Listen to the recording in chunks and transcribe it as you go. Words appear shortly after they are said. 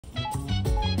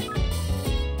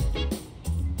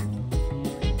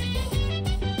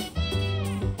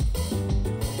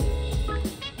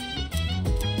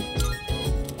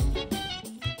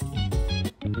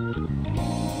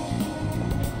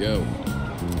Go.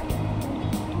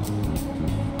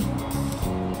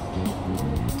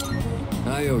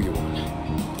 I owe you one.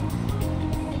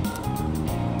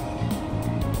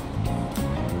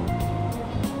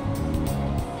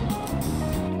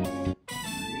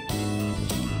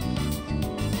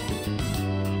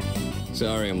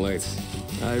 Sorry I'm late.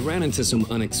 I ran into some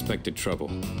unexpected trouble.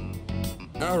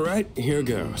 All right, here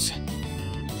goes.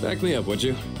 Back me up, would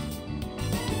you?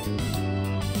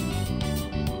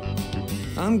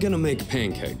 I'm gonna make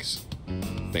pancakes.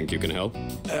 Think you can help?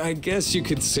 I guess you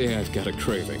could say I've got a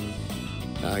craving.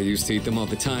 I used to eat them all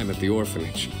the time at the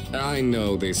orphanage. I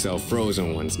know they sell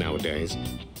frozen ones nowadays,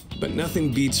 but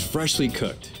nothing beats freshly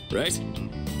cooked, right?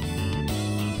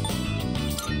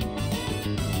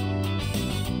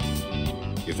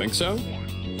 You think so?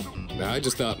 I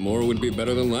just thought more would be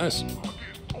better than less.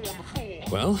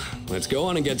 Well, let's go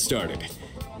on and get started.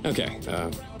 Okay,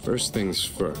 first things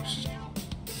first.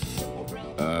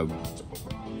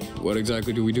 What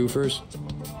exactly do we do first?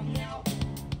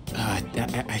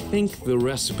 I think the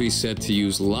recipe said to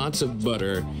use lots of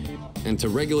butter and to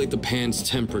regulate the pan's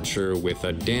temperature with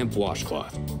a damp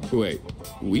washcloth. Wait,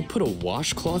 we put a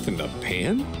washcloth in the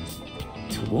pan?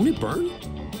 Won't it burn?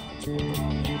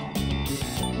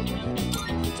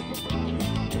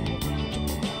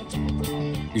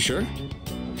 You sure?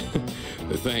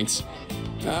 Thanks.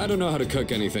 I don't know how to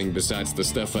cook anything besides the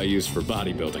stuff I use for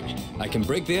bodybuilding. I can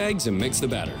break the eggs and mix the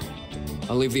batter.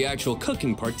 I'll leave the actual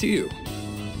cooking part to you.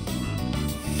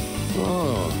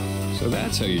 Oh, so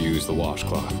that's how you use the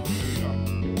washcloth.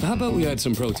 How about we add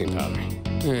some protein powder?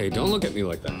 Hey, don't look at me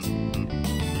like that.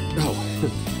 Oh,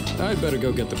 I'd better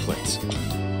go get the plates.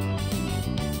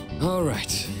 All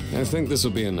right, I think this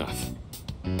will be enough.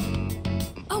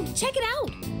 Oh, check it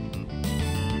out!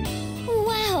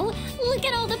 Wow, look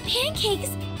at all the pancakes!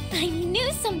 I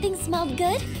knew something smelled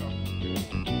good.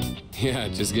 Yeah,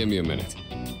 just give me a minute.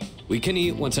 We can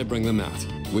eat once I bring them out.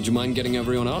 Would you mind getting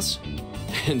everyone else?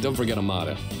 And don't forget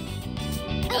Amada.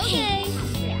 Okay.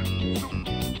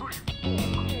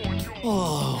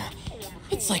 Oh,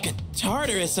 it's like a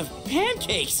Tartarus of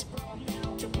pancakes.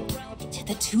 Did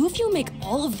the two of you make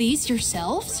all of these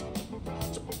yourselves?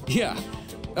 Yeah,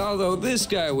 although this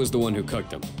guy was the one who cooked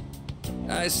them.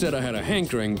 I said I had a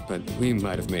hankering, but we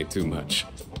might have made too much.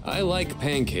 I like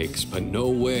pancakes, but no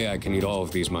way I can eat all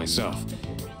of these myself.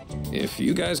 If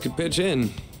you guys could pitch in,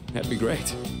 that'd be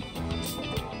great.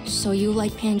 So you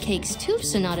like pancakes too,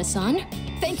 Sonata-san?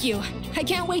 Thank you. I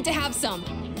can't wait to have some.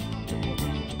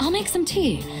 I'll make some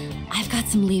tea. I've got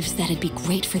some leaves that'd be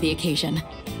great for the occasion.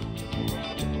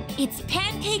 It's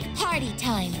pancake party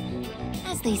time,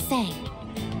 as they say.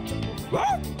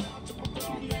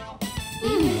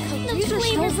 The These are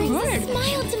flavor so brings a good.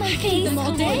 smile to my face. them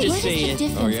all day. Just What say is the it.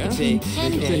 difference Oh, yeah? between Good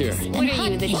to hear. pancakes and What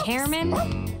are you, the hotcakes? chairman?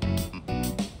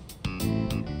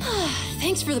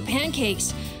 Thanks for the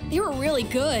pancakes. They were really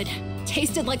good.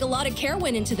 Tasted like a lot of care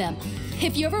went into them.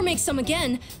 If you ever make some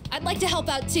again, I'd like to help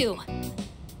out too.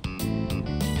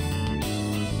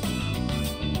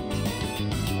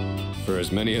 For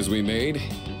as many as we made,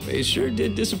 they sure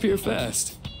did disappear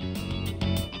fast.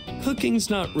 Cooking's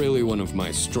not really one of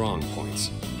my strong points.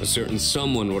 A certain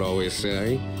someone would always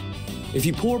say, if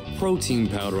you pour protein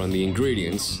powder on the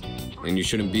ingredients, then you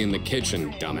shouldn't be in the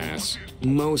kitchen, dumbass.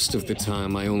 Most of the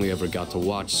time, I only ever got to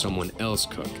watch someone else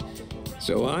cook,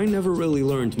 so I never really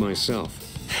learned myself.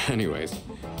 Anyways,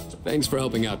 thanks for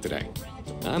helping out today.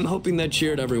 I'm hoping that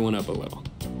cheered everyone up a little.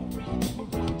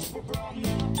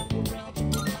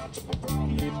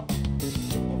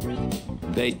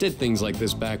 They did things like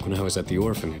this back when I was at the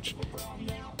orphanage.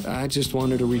 I just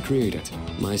wanted to recreate it.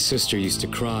 My sister used to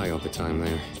cry all the time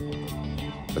there.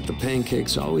 But the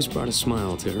pancakes always brought a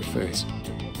smile to her face.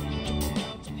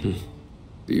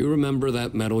 Do you remember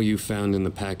that medal you found in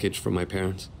the package from my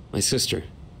parents? My sister,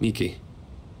 Miki.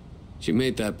 She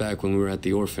made that back when we were at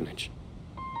the orphanage.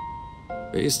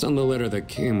 Based on the letter that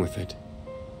came with it,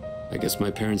 I guess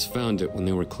my parents found it when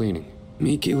they were cleaning.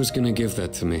 Miki was gonna give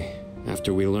that to me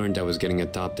after we learned I was getting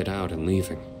adopted out and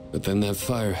leaving. But then that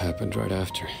fire happened right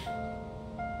after.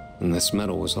 And this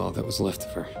medal was all that was left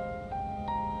of her.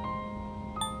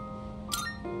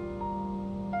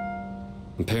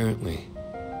 Apparently,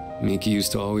 Miki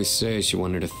used to always say she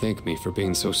wanted to thank me for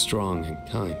being so strong and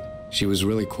kind. She was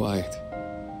really quiet,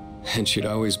 and she'd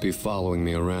always be following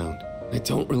me around. I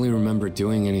don't really remember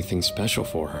doing anything special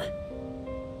for her,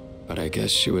 but I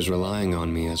guess she was relying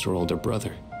on me as her older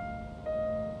brother.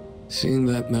 Seeing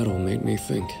that medal made me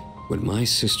think, would my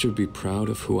sister be proud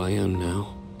of who I am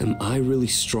now? Am I really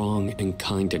strong and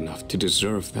kind enough to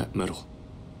deserve that medal?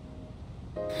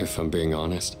 If I'm being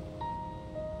honest,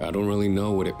 I don't really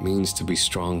know what it means to be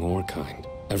strong or kind.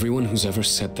 Everyone who's ever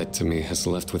said that to me has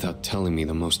left without telling me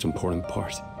the most important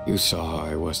part. You saw how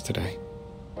I was today.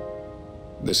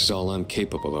 This is all I'm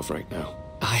capable of right now.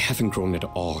 I haven't grown at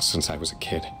all since I was a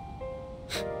kid.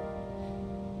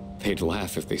 They'd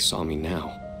laugh if they saw me now.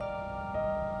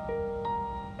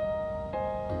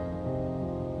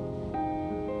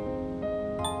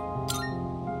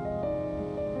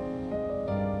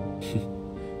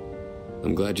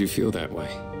 I'm glad you feel that way,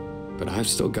 but I've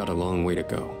still got a long way to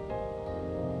go.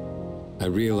 I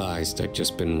realized I'd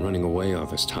just been running away all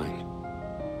this time,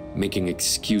 making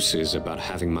excuses about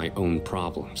having my own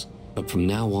problems. But from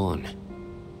now on,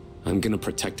 I'm gonna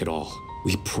protect it all.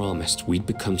 We promised we'd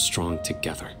become strong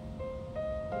together.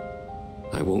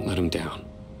 I won't let him down.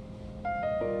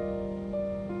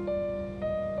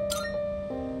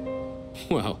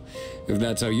 Well, if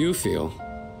that's how you feel,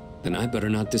 then I better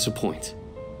not disappoint.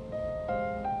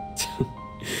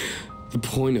 The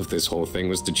point of this whole thing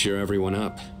was to cheer everyone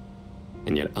up.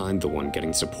 And yet I'm the one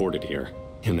getting supported here,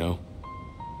 you know?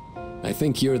 I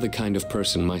think you're the kind of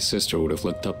person my sister would have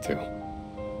looked up to.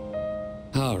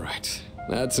 All right,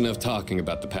 that's enough talking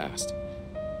about the past.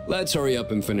 Let's hurry up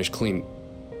and finish clean.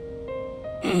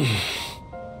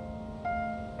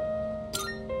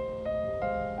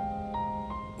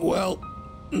 Well,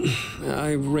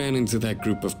 I ran into that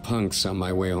group of punks on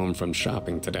my way home from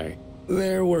shopping today.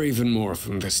 There were even more of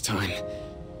them this time.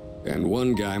 And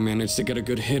one guy managed to get a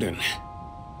good hit in.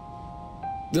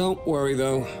 Don't worry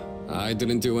though, I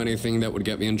didn't do anything that would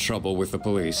get me in trouble with the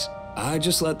police. I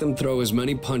just let them throw as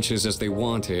many punches as they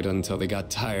wanted until they got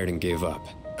tired and gave up.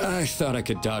 I thought I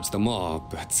could dodge them all,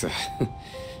 but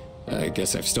I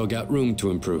guess I've still got room to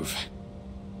improve.